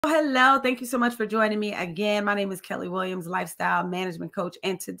Hello. Thank you so much for joining me again. My name is Kellee Williams, lifestyle management coach.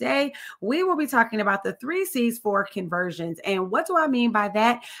 And today we will be talking about the 3 C's for conversions. And what do I mean by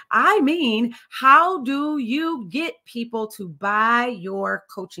that? I mean, how do you get people to buy your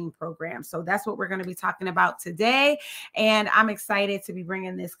coaching program? So that's what we're going to be talking about today. And I'm excited to be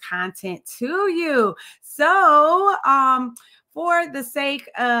bringing this content to you. So, for the sake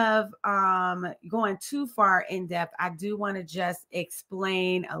of going too far in depth, I do want to just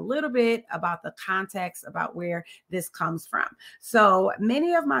explain a little bit about the context about where this comes from. So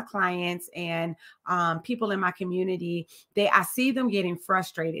many of my clients and people in my community, I see them getting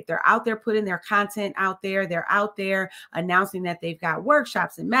frustrated. They're out there putting their content out there. They're out there announcing that they've got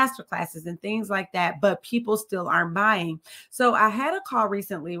workshops and masterclasses and things like that, but people still aren't buying. So I had a call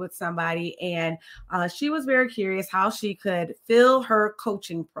recently with somebody, and she was very curious how she could fill her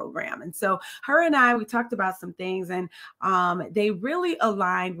coaching program. And so her and we talked about some things, and they really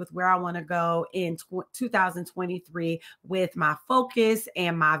aligned with where I want to go in 2023 with my focus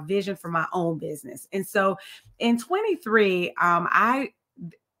and my vision for my own business. And so in 23,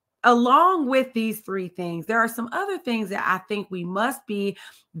 along with these 3 things, there are some other things that I think we must be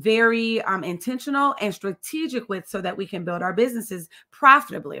very intentional and strategic with so that we can build our businesses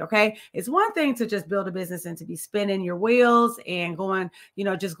profitably. Okay. It's one thing to just build a business and to be spinning your wheels and going,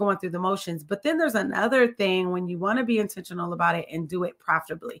 just going through the motions. But then there's another thing when you want to be intentional about it and do it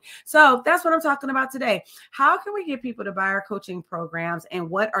profitably. So that's what I'm talking about today. How can we get people to buy our coaching programs, and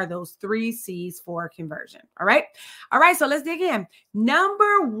what are those 3 C's for conversion? All right. So let's dig in.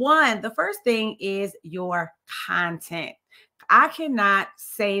 Number 1, the first thing is your content. I cannot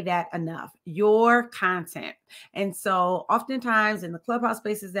say that enough. Your content. And so oftentimes in the Clubhouse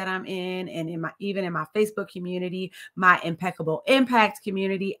spaces that I'm in, and even in my Facebook community, my Impeccable Impact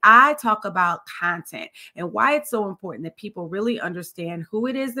community, I talk about content and why it's so important that people really understand who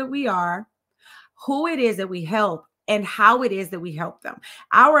it is that we are, who it is that we help, and how it is that we help them.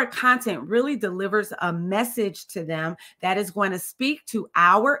 Our content really delivers a message to them that is going to speak to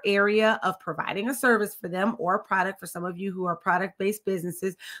our area of providing a service for them or a product for some of you who are product-based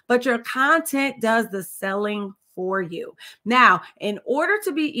businesses, but your content does the selling for you. Now, in order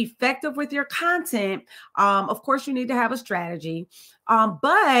to be effective with your content, of course, you need to have a strategy,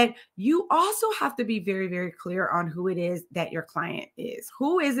 but you also have to be very, very clear on who it is that your client is.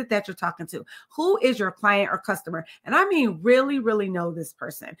 Who is it that you're talking to? Who is your client or customer? And I mean, really, really know this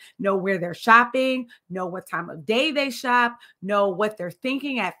person. Know where they're shopping, know what time of day they shop, know what they're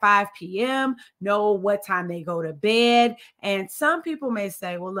thinking at 5 p.m., know what time they go to bed. And some people may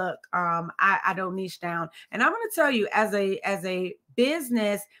say, well, look, I don't niche down. And I'm going to tell you, as a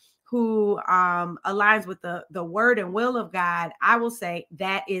business who aligns with the word and will of God, I will say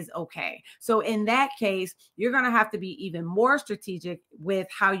that is okay. So in that case, you're going to have to be even more strategic with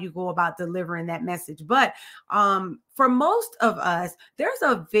how you go about delivering that message. But for most of us, there's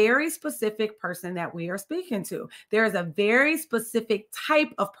a very specific person that we are speaking to. There's a very specific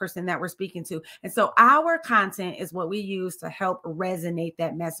type of person that we're speaking to. And so our content is what we use to help resonate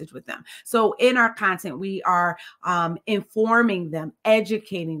that message with them. So in our content, we are informing them,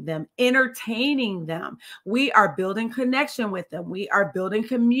 educating them, entertaining them. We are building connection with them. We are building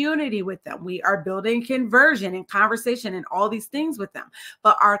community with them. We are building conversion and conversation and all these things with them.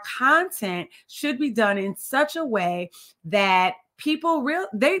 But our content should be done in such a way that people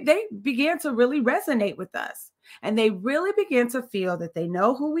they begin to really resonate with us. And they really begin to feel that they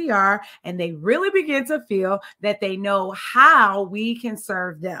know who we are, and they really begin to feel that they know how we can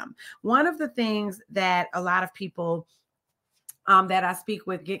serve them. One of the things that a lot of people that I speak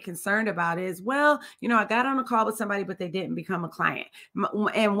with get concerned about is, well, I got on a call with somebody, but they didn't become a client.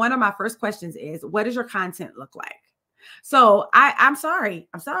 And one of my first questions is, what does your content look like? So I'm sorry,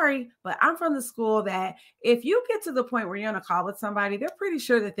 but I'm from the school that if you get to the point where you're on a call with somebody, they're pretty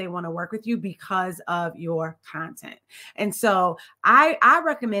sure that they want to work with you because of your content. And so I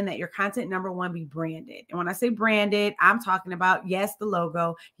recommend that your content, number 1, be branded. And when I say branded, I'm talking about, yes, the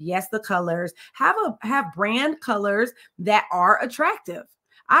logo, yes, the colors. Have brand colors that are attractive.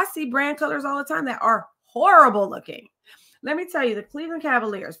 I see brand colors all the time that are horrible looking. Let me tell you, the Cleveland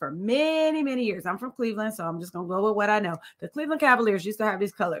Cavaliers for many, many years, I'm from Cleveland, so I'm just going to go with what I know. The Cleveland Cavaliers used to have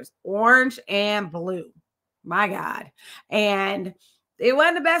these colors, orange and blue. My God. And it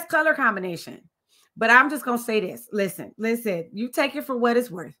wasn't the best color combination. But I'm just going to say this. Listen, you take it for what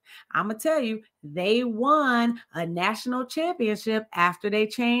it's worth. I'm going to tell you, they won a national championship after they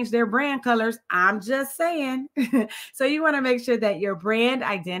changed their brand colors. I'm just saying. So you want to make sure that your brand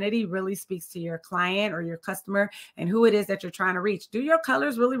identity really speaks to your client or your customer and who it is that you're trying to reach. Do your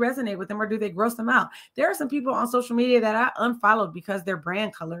colors really resonate with them, or do they gross them out? There are some people on social media that I unfollowed because their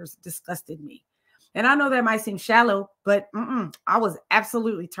brand colors disgusted me. And I know that might seem shallow, but I was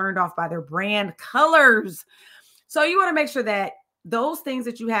absolutely turned off by their brand colors. So you want to make sure that those things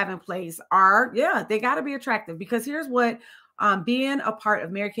that you have in place are, they got to be attractive, because here's what being a part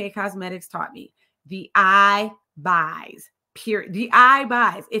of Mary Kay Cosmetics taught me. The eye buys. Period. The eye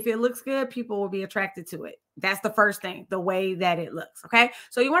buys. If it looks good, people will be attracted to it. That's the first thing, the way that it looks. Okay.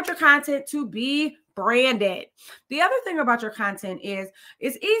 So you want your content to be branded. The other thing about your content is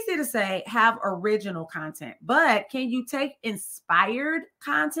it's easy to say have original content, but can you take inspired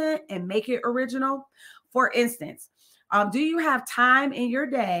content and make it original? For instance, do you have time in your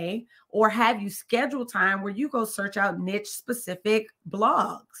day, or have you scheduled time where you go search out niche specific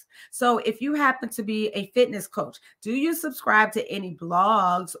blogs? So if you happen to be a fitness coach, do you subscribe to any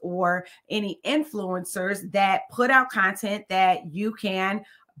blogs or any influencers that put out content that you can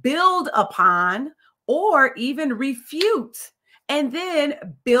build upon or even refute, and then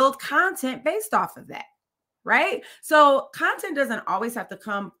build content based off of that? Right? So content doesn't always have to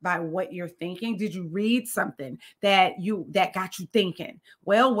come by what you're thinking. Did you read something that got you thinking?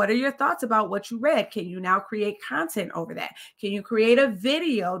 Well, what are your thoughts about what you read? Can you now create content over that? Can you create a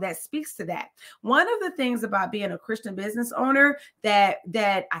video that speaks to that? One of the things about being a Christian business owner that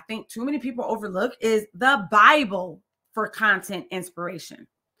I think too many people overlook is the Bible for content inspiration.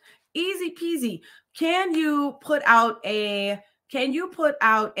 Easy peasy. Can you put out a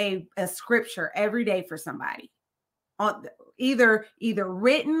scripture every day for somebody, on either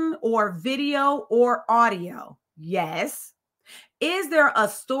written or video or audio? Yes. Is there a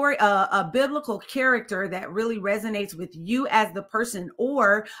story, a biblical character that really resonates with you as the person,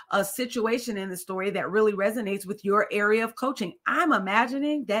 or a situation in the story that really resonates with your area of coaching? I'm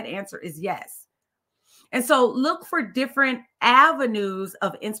imagining that answer is yes. And so look for different avenues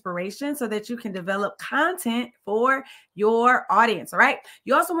of inspiration so that you can develop content for your audience. All right.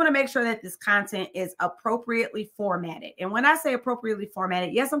 You also want to make sure that this content is appropriately formatted. And when I say appropriately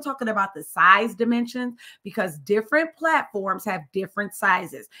formatted, yes, I'm talking about the size dimensions, because different platforms have different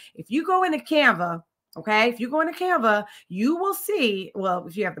sizes. If you go into Canva, okay, if you go into Canva, you will see, well,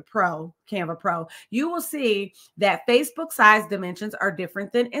 if you have the Canva Pro, you will see that Facebook size dimensions are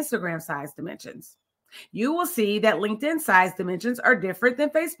different than Instagram size dimensions. You will see that LinkedIn size dimensions are different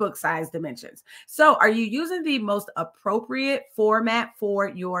than Facebook size dimensions. So are you using the most appropriate format for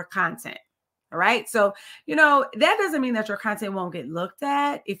your content? All right. So, that doesn't mean that your content won't get looked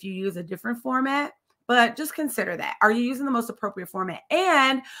at if you use a different format, but just consider that. Are you using the most appropriate format?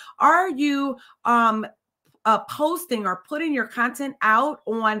 And are you posting or putting your content out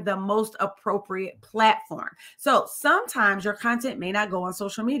on the most appropriate platform? So sometimes your content may not go on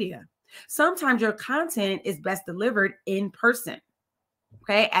social media. Sometimes your content is best delivered in person,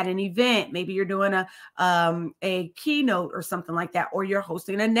 okay, at an event. Maybe you're doing a keynote or something like that, or you're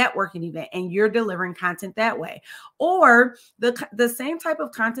hosting a networking event and you're delivering content that way. Or the same type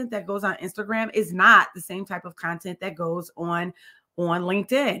of content that goes on Instagram is not the same type of content that goes on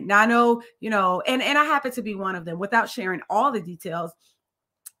LinkedIn. Now I know, and I happen to be one of them. Without sharing all the details,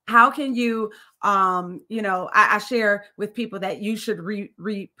 how can you, I share with people that you should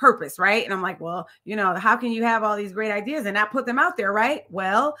repurpose, right? And I'm like, well, how can you have all these great ideas and not put them out there, right?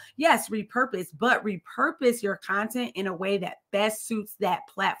 Well, yes, repurpose, but repurpose your content in a way that best suits that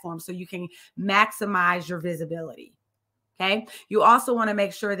platform so you can maximize your visibility. Okay. You also want to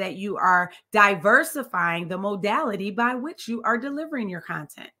make sure that you are diversifying the modality by which you are delivering your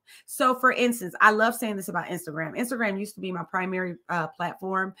content. So for instance, I love saying this about Instagram. Instagram used to be my primary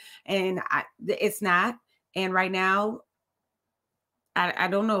platform, and it's not. And right now, I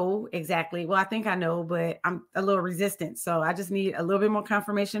don't know exactly. Well, I think I know, but I'm a little resistant. So I just need a little bit more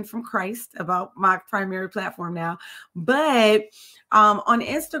confirmation from Christ about my primary platform now. But on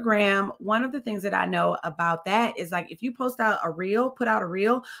Instagram, one of the things that I know about that is, like, if you put out a reel,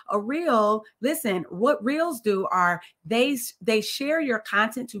 listen, what reels do are they share your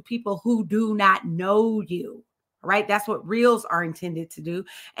content to people who do not know you. Right? That's what reels are intended to do.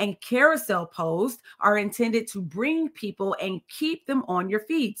 And carousel posts are intended to bring people and keep them on your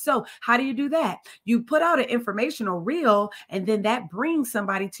feed. So how do you do that? You put out an informational reel, and then that brings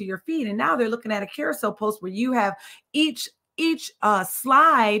somebody to your feed. And now they're looking at a carousel post where you have each each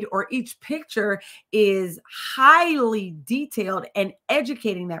slide or each picture is highly detailed and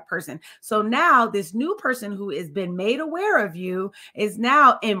educating that person. So now this new person who has been made aware of you is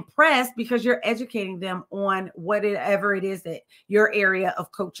now impressed because you're educating them on whatever it is that your area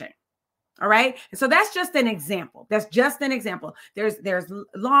of coaching. All right. And so that's just an example. That's just an example. There's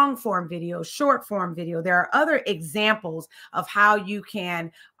long form video, short form video. There are other examples of how you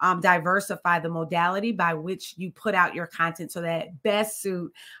can diversify the modality by which you put out your content so that it best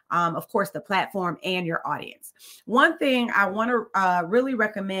suit, of course, the platform and your audience. One thing I want to really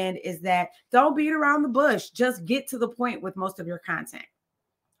recommend is that don't beat around the bush. Just get to the point with most of your content.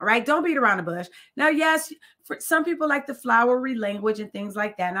 All right. Don't beat around the bush. Now, yes, for some people like the flowery language and things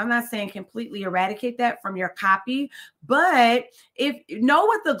like that. And I'm not saying completely eradicate that from your copy, but if you know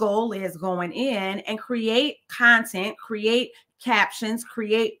what the goal is going in and create content, create captions,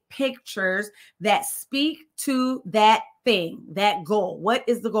 create pictures that speak to that thing, that goal. What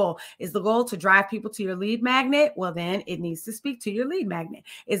is the goal? Is the goal to drive people to your lead magnet? Well, then it needs to speak to your lead magnet.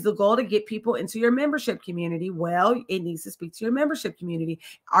 Is the goal to get people into your membership community? Well, it needs to speak to your membership community.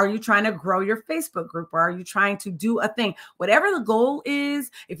 Are you trying to grow your Facebook group, or are you trying to do a thing? Whatever the goal is,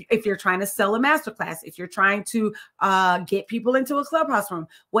 if you're trying to sell a masterclass, if you're trying to get people into a clubhouse room,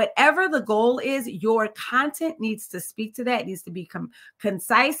 whatever the goal is, your content needs to speak to that. It needs to be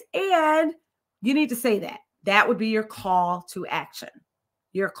concise, and you need to say that. That would be your call to action.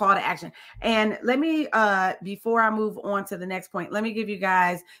 Your call to action. And let me, before I move on to the next point, let me give you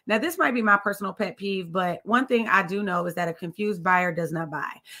guys, now this might be my personal pet peeve, but one thing I do know is that a confused buyer does not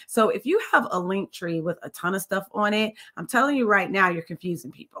buy. So if you have a link tree with a ton of stuff on it, I'm telling you right now, you're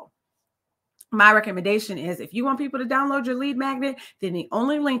confusing people. My recommendation is if you want people to download your lead magnet, then the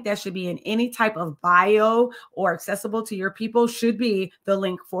only link that should be in any type of bio or accessible to your people should be the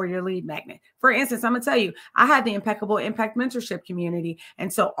link for your lead magnet. For instance, I'm going to tell you, I had the Impeccable Impact Mentorship community.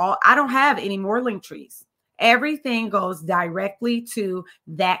 And so I don't have any more link trees. Everything goes directly to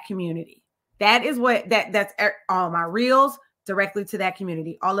that community. That is what that's all my reels directly to that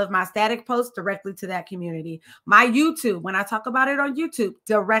community. All of my static posts directly to that community. My YouTube, when I talk about it on YouTube,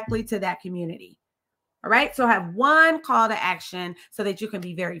 directly to that community. All right. So have one call to action so that you can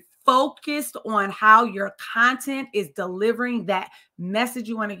be very focused on how your content is delivering that message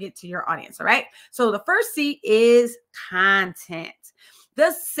you want to get to your audience. All right. So the first C is content.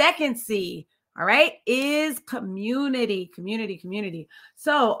 The second C, all right, is community.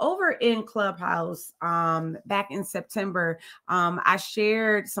 So over in Clubhouse, back in September, I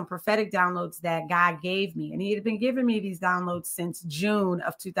shared some prophetic downloads that God gave me. And he had been giving me these downloads since June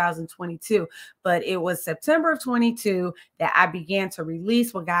of 2022. But it was September of 22 that I began to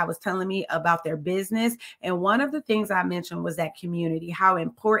release what God was telling me about their business. And one of the things I mentioned was that community, how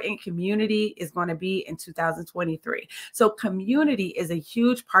important community is going to be in 2023. So community is a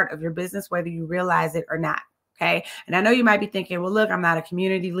huge part of your business, whether you realize it or not. Okay. And I know you might be thinking, well, look, I'm not a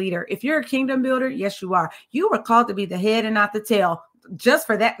community leader. If you're a kingdom builder, yes, you are. You were called to be the head and not the tail. Just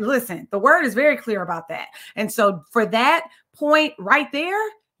for that, listen, the word is very clear about that. And so for that point right there,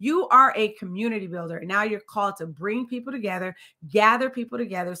 you are a community builder. And now you're called to bring people together, gather people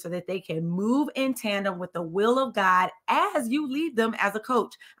together so that they can move in tandem with the will of God as you lead them as a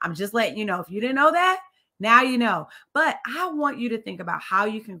coach. I'm just letting you know, if you didn't know that, now you know. But I want you to think about how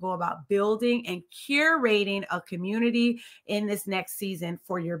you can go about building and curating a community in this next season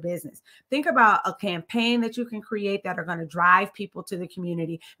for your business. Think about a campaign that you can create that are going to drive people to the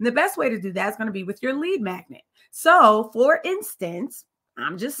community. And the best way to do that is going to be with your lead magnet. So for instance,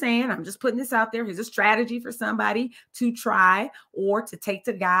 I'm just putting this out there. Here's a strategy for somebody to try or to take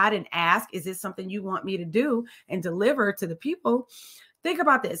to God and ask, is this something you want me to do and deliver to the people? Think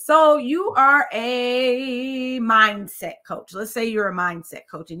about this. So you are a mindset coach. Let's say you're a mindset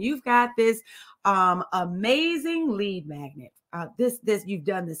coach and you've got this amazing lead magnet. You've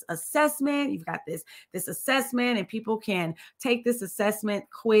done this assessment. You've got this assessment, and people can take this assessment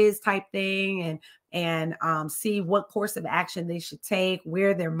quiz type thing and see what course of action they should take,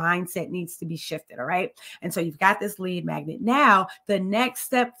 where their mindset needs to be shifted. All right. And so you've got this lead magnet. Now, the next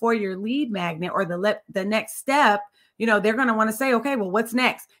step for your lead magnet, or the next step, they're going to want to say, okay, well, what's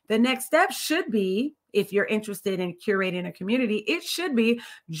next? The next step should be, if you're interested in curating a community, it should be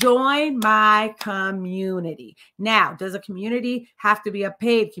join my community. Now, does a community have to be a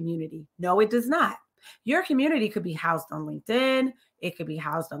paid community? No, it does not. Your community could be housed on LinkedIn. It could be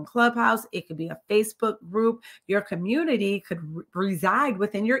housed on Clubhouse. It could be a Facebook group. Your community could reside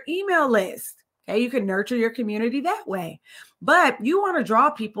within your email list. Okay, you can nurture your community that way. But you want to draw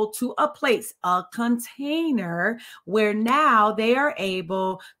people to a place, a container where now they are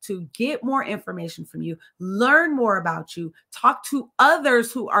able to get more information from you, learn more about you, talk to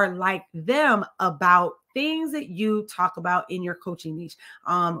others who are like them about things that you talk about in your coaching niche.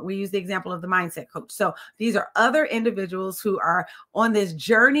 We use the example of the mindset coach. So these are other individuals who are on this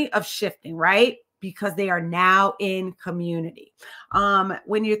journey of shifting, right? Because they are now in community.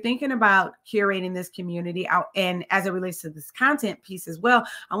 When you're thinking about curating this community out, and as it relates to this content piece as well,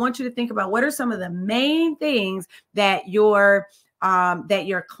 I want you to think about what are some of the main things that your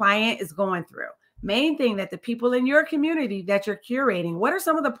client is going through. Main thing that the people in your community that you're curating, what are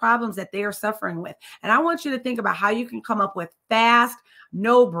some of the problems that they are suffering with? And I want you to think about how you can come up with fast,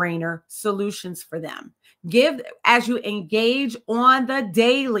 no-brainer solutions for them. As you engage on the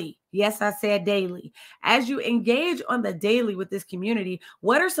daily, yes, I said daily, as you engage on the daily with this community,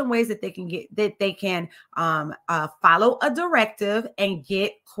 what are some ways that they can follow a directive and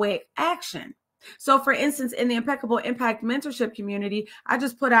get quick action? So for instance, in the Impeccable Impact Mentorship community, I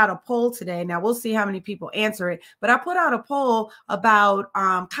just put out a poll today. Now we'll see how many people answer it, but I put out a poll about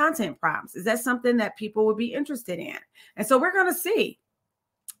content prompts. Is that something that people would be interested in? And so we're going to see.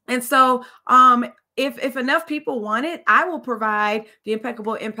 And so if enough people want it, I will provide the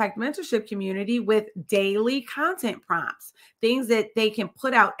Impeccable Impact Mentorship community with daily content prompts, things that they can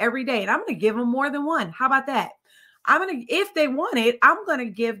put out every day. And I'm going to give them more than one. How about that? If they want it, I'm going to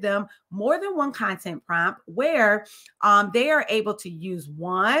give them more than one content prompt where they are able to use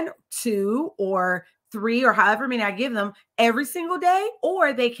 1, 2, or 3, or however many I give them every single day,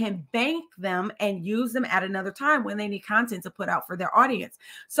 or they can bank them and use them at another time when they need content to put out for their audience.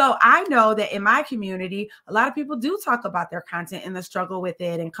 So I know that in my community, a lot of people do talk about their content and the struggle with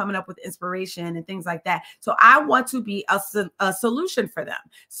it and coming up with inspiration and things like that. So I want to be a solution for them.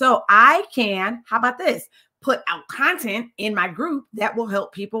 So I can, how about this? Put out content in my group that will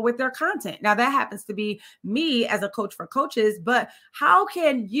help people with their content. Now that happens to be me as a coach for coaches, but how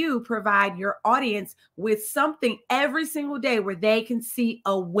can you provide your audience with something every single day where they can see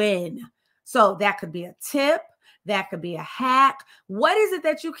a win? So that could be a tip. That could be a hack. What is it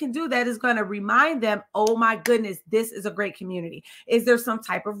that you can do that is going to remind them, oh my goodness, this is a great community? Is there some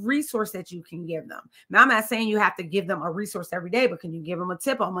type of resource that you can give them? Now, I'm not saying you have to give them a resource every day, but can you give them a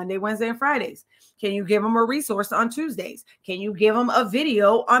tip on Monday, Wednesday, and Fridays? Can you give them a resource on Tuesdays? Can you give them a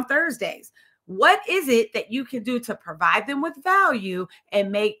video on Thursdays? What is it that you can do to provide them with value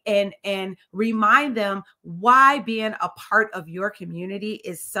and make and remind them why being a part of your community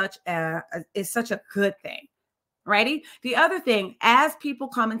is such a good thing? Righty. The other thing, as people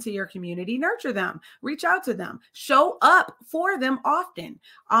come into your community, nurture them, reach out to them, show up for them often,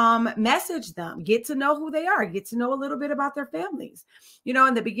 message them, get to know who they are, get to know a little bit about their families. You know,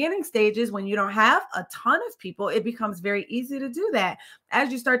 in the beginning stages, when you don't have a ton of people, it becomes very easy to do that.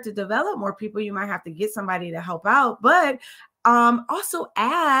 As you start to develop more people, you might have to get somebody to help out, but also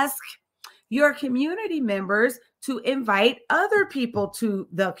ask your community members to invite other people to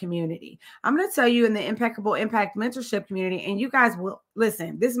the community. I'm going to tell you in the Impeccable Impact Mentorship community, and you guys will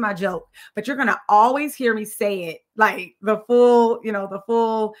listen, this is my joke, but you're going to always hear me say it like the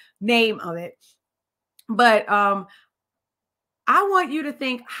full name of it. But I want you to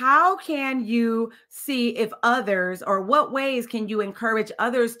think, how can you see if others, or what ways can you encourage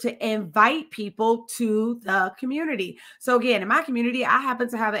others to invite people to the community? So again, in my community, I happen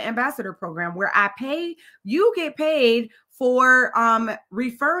to have an ambassador program where you get paid for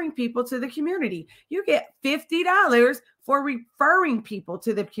referring people to the community. You get $50 for referring people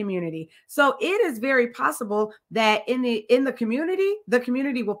to the community. So it is very possible that in the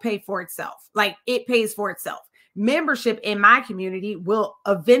community will pay for itself. Like it pays for itself. Membership in my community will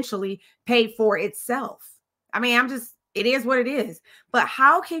eventually pay for itself. I mean, it is what it is. But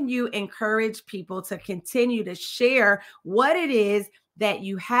how can you encourage people to continue to share what it is that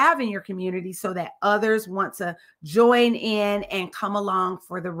you have in your community so that others want to join in and come along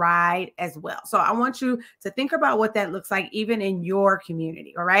for the ride as well? So I want you to think about what that looks like even in your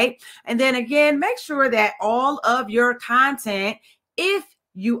community. All right. And then again, make sure that all of your content, if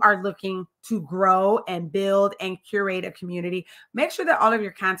you are looking to grow and build and curate a community, make sure that all of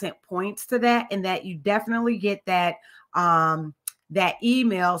your content points to that, and that you definitely get that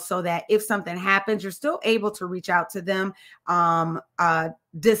email so that if something happens, you're still able to reach out to them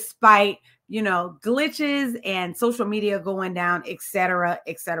despite glitches and social media going down, et cetera,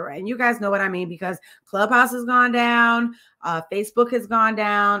 et cetera. And you guys know what I mean, because Clubhouse has gone down, Facebook has gone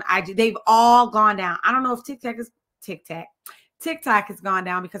down, they've all gone down. I don't know if TikTok TikTok has gone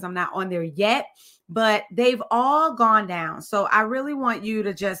down because I'm not on there yet, but they've all gone down. So I really want you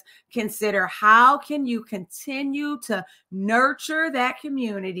to just consider, how can you continue to nurture that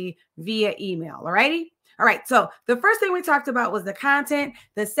community via email? All righty. All right. So the first thing we talked about was the content.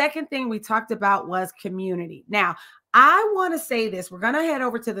 The second thing we talked about was community. Now, I want to say this. We're going to head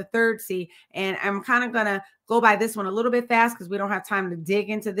over to the third C, and I'm kind of going to go by this one a little bit fast because we don't have time to dig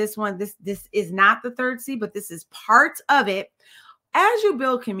into this one. This is not the third C, but this is part of it. As you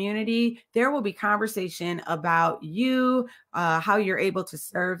build community, there will be conversation about you, how you're able to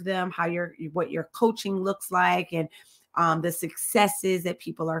serve them, what your coaching looks like, and the successes that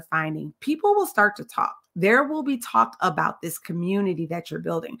people are finding. People will start to talk. There will be talk about this community that you're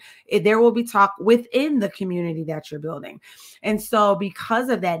building. There will be talk within the community that you're building. And so because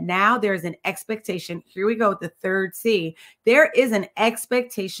of that, now there's an expectation. Here we go with the third C. There is an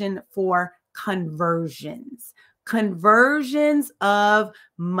expectation for conversions. Conversions of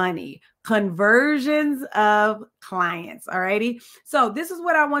money, conversions of clients. All righty. So this is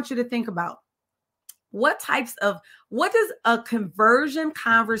what I want you to think about. What does a conversion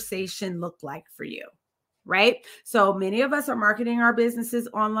conversation look like for you? Right? So many of us are marketing our businesses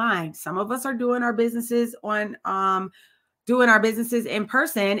online. Some of us are doing our businesses in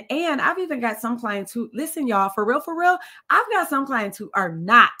person. And I've even got some clients who, listen, y'all, for real, I've got some clients who are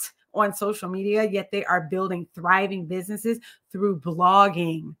not on social media, yet they are building thriving businesses through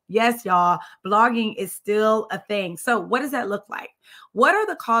blogging. Yes, y'all, blogging is still a thing. So what does that look like? What are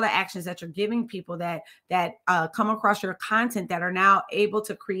the call to actions that you're giving people that come across your content that are now able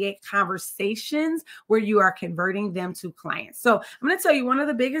to create conversations where you are converting them to clients? So I'm going to tell you, one of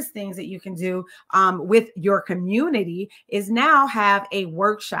the biggest things that you can do with your community is now have a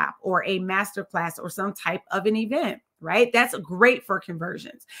workshop or a masterclass or some type of an event. Right? That's great for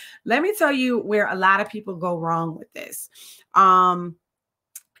conversions. Let me tell you where a lot of people go wrong with this. And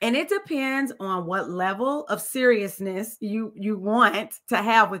it depends on what level of seriousness you want to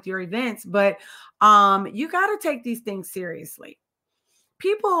have with your events, but you got to take these things seriously.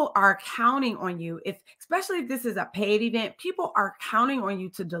 People are counting on you, especially if this is a paid event, people are counting on you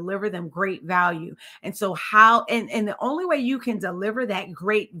to deliver them great value. And so and the only way you can deliver that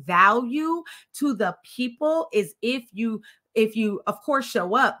great value to the people is if you, of course,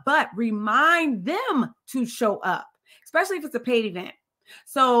 show up, but remind them to show up, especially if it's a paid event.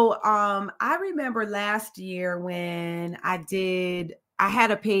 So I remember last year when I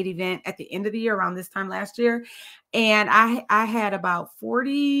had a paid event at the end of the year around this time last year. And I had about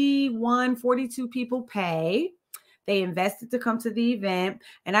 41, 42 people pay. They invested to come to the event.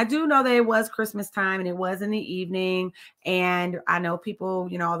 And I do know that it was Christmas time and it was in the evening. And I know people,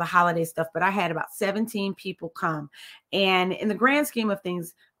 all the holiday stuff, but I had about 17 people come. And in the grand scheme of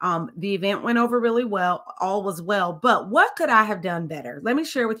things, the event went over really well. All was well. But what could I have done better? Let me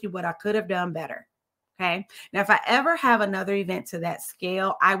share with you what I could have done better. Okay. Now, if I ever have another event to that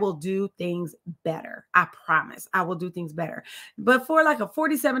scale, I will do things better. I promise I will do things better. But for like a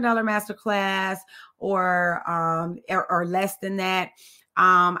 $47 masterclass or less than that,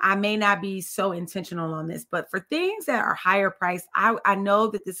 I may not be so intentional on this, but for things that are higher priced, I know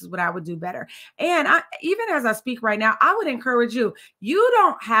that this is what I would do better. And even as I speak right now, I would encourage you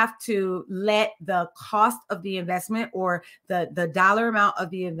don't have to let the cost of the investment or the dollar amount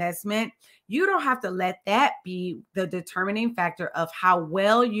of the investment, you don't have to let that be the determining factor of how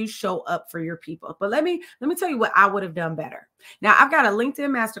well you show up for your people. But let me tell you what I would have done better. Now, I've got a LinkedIn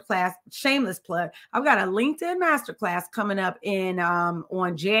masterclass, shameless plug. I've got a LinkedIn masterclass coming up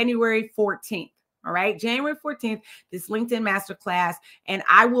on January 14th. All right, January 14th, this LinkedIn masterclass, and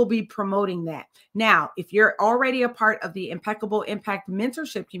I will be promoting that. Now, if you're already a part of the Impeccable Impact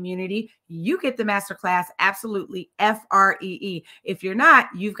Mentorship community, you get the masterclass absolutely free. If you're not,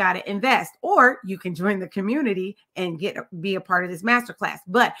 you've got to invest, or you can join the community and be a part of this masterclass.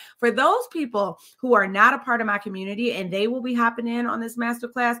 But for those people who are not a part of my community and they will be hopping in on this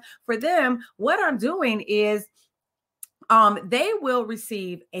masterclass, for them, what I'm doing is they will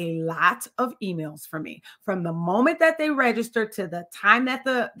receive a lot of emails from me from the moment that they register to the time that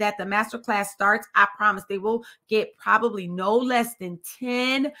the masterclass starts. I promise they will get probably no less than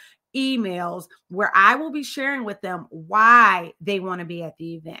 10 emails where I will be sharing with them why they want to be at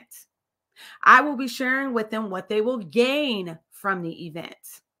the event. I will be sharing with them what they will gain from the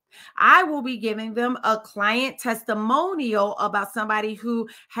event. I will be giving them a client testimonial about somebody who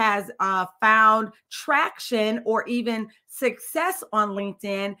has found traction or even success on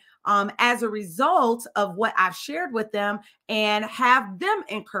LinkedIn as a result of what I've shared with them, and have them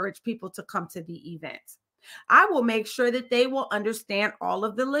encourage people to come to the event. I will make sure that they will understand all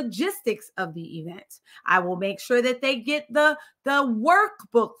of the logistics of the event. I will make sure that they get the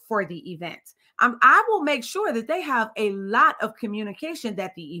workbook for the event. I will make sure that they have a lot of communication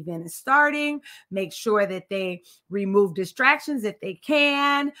that the event is starting, make sure that they remove distractions if they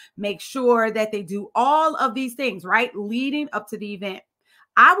can, make sure that they do all of these things, right? Leading up to the event.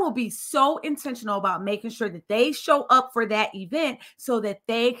 I will be so intentional about making sure that they show up for that event so that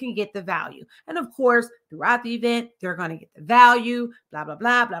they can get the value. And of course, throughout the event, they're going to get the value, blah, blah,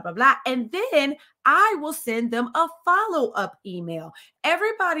 blah, blah, blah, blah. And then I will send them a follow-up email.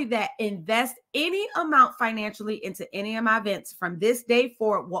 Everybody that invests any amount financially into any of my events from this day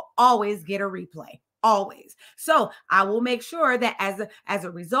forward will always get a replay. Always. So I will make sure that as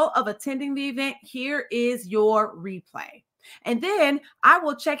a result of attending the event, here is your replay. And then I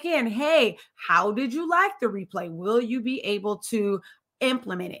will check in. Hey, how did you like the replay? Will you be able to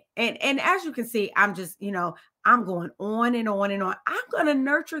implement it? And as you can see, I'm just, I'm going on and on and on. I'm going to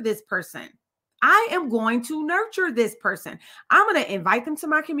nurture this person. I am going to nurture this person. I'm going to invite them to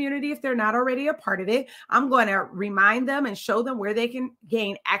my community if they're not already a part of it. I'm going to remind them and show them where they can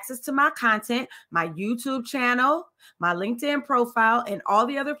gain access to my content, my YouTube channel, my LinkedIn profile, and all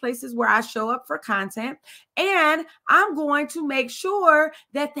the other places where I show up for content. And I'm going to make sure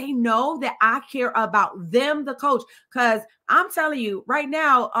that they know that I care about them, the coach, because I'm telling you right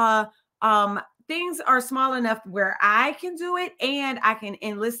now, things are small enough where I can do it, and I can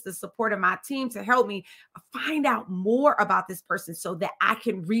enlist the support of my team to help me find out more about this person so that I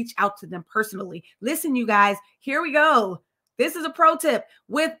can reach out to them personally. Listen, you guys, here we go. This is a pro tip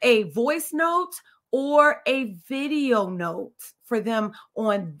with a voice note or a video note for them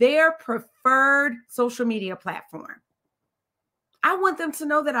on their preferred social media platform. I want them to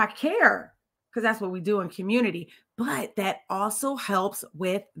know that I care, because that's what we do in community. But that also helps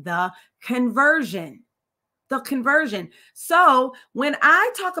with the conversion. So when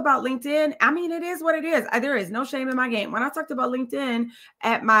I talk about LinkedIn, I mean, it is what it is. There is no shame in my game. When I talked about LinkedIn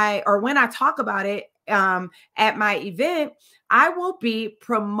when I talk about it at my event, I will be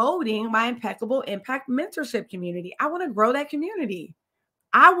promoting my Impeccable Impact Mentorship community. I want to grow that community.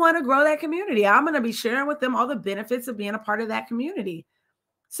 I'm going to be sharing with them all the benefits of being a part of that community.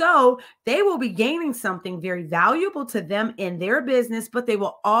 So they will be gaining something very valuable to them in their business, but they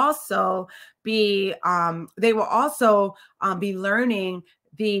will also be learning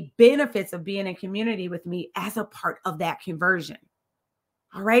the benefits of being in community with me as a part of that conversion.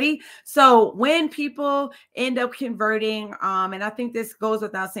 Alrighty. So when people end up converting, and I think this goes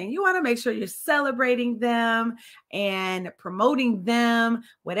without saying, you want to make sure you're celebrating them and promoting them,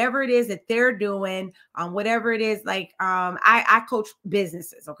 whatever it is that they're doing, whatever it is. Like, I coach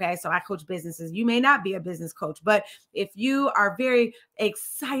businesses. Okay. So I coach businesses. You may not be a business coach, but if you are very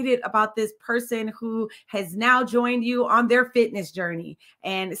excited about this person who has now joined you on their fitness journey,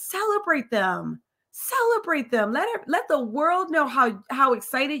 and celebrate them. Let the world know how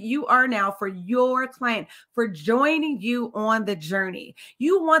excited you are now for your client, for joining you on the journey.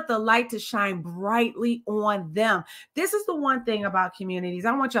 You want the light to shine brightly on them. This is the one thing about communities.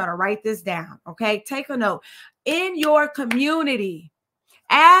 I want y'all to write this down. Okay. Take a note. In your community,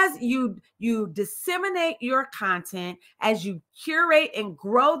 as you disseminate your content, as you curate and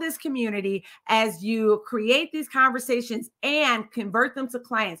grow this community, as you create these conversations and convert them to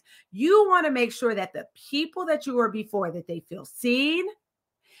clients, you want to make sure that the people that you were before, that they feel seen,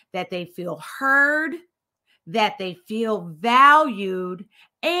 that they feel heard, that they feel valued,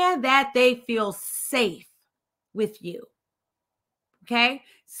 and that they feel safe with you. Okay?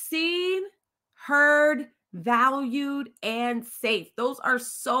 Seen, heard, valued, and safe. Those are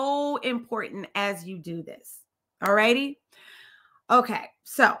so important as you do this. All righty. Okay.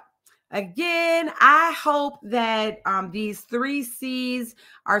 So again, I hope that these 3 C's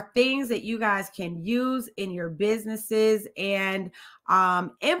are things that you guys can use in your businesses and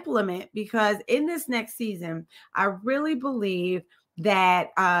implement, because in this next season, I really believe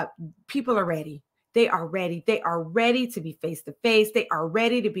that people are ready. They are ready. They are ready to be face to face. They are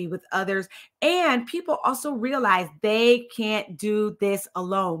ready to be with others. And people also realize they can't do this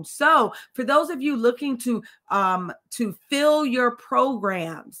alone. So for those of you looking to fill your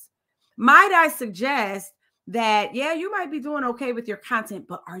programs, might I suggest that, yeah, you might be doing okay with your content,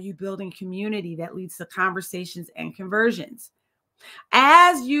 but are you building community that leads to conversations and conversions?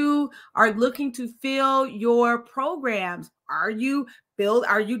 As you are looking to fill your programs, are you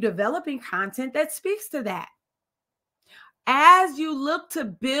developing content that speaks to that? As you look to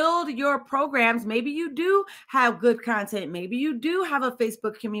build your programs, maybe you do have good content, maybe you do have a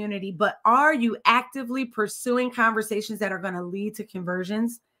Facebook community, but are you actively pursuing conversations that are going to lead to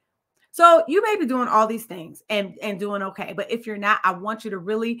conversions? So you may be doing all these things and doing okay. But if you're not, I want you to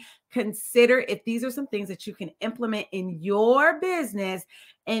really consider if these are some things that you can implement in your business,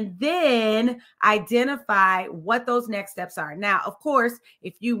 and then identify what those next steps are. Now, of course,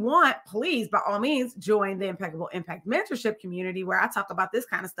 if you want, please, by all means, join the Impeccable Impact Mentorship community where I talk about this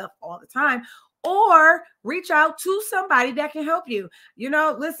kind of stuff all the time, or reach out to somebody that can help you.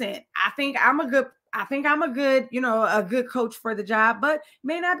 Listen, I think I'm a good, a good coach for the job, but it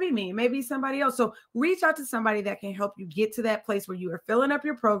may not be me, maybe somebody else. So reach out to somebody that can help you get to that place where you are filling up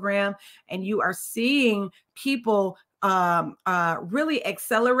your program and you are seeing people really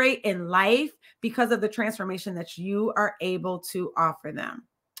accelerate in life because of the transformation that you are able to offer them.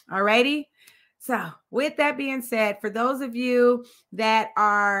 All righty. So with that being said, for those of you that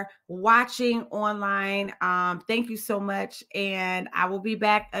are watching online, thank you so much. And I will be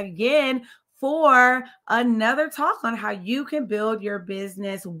back again for another talk on how you can build your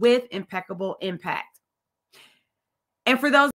business with impeccable impact. And for those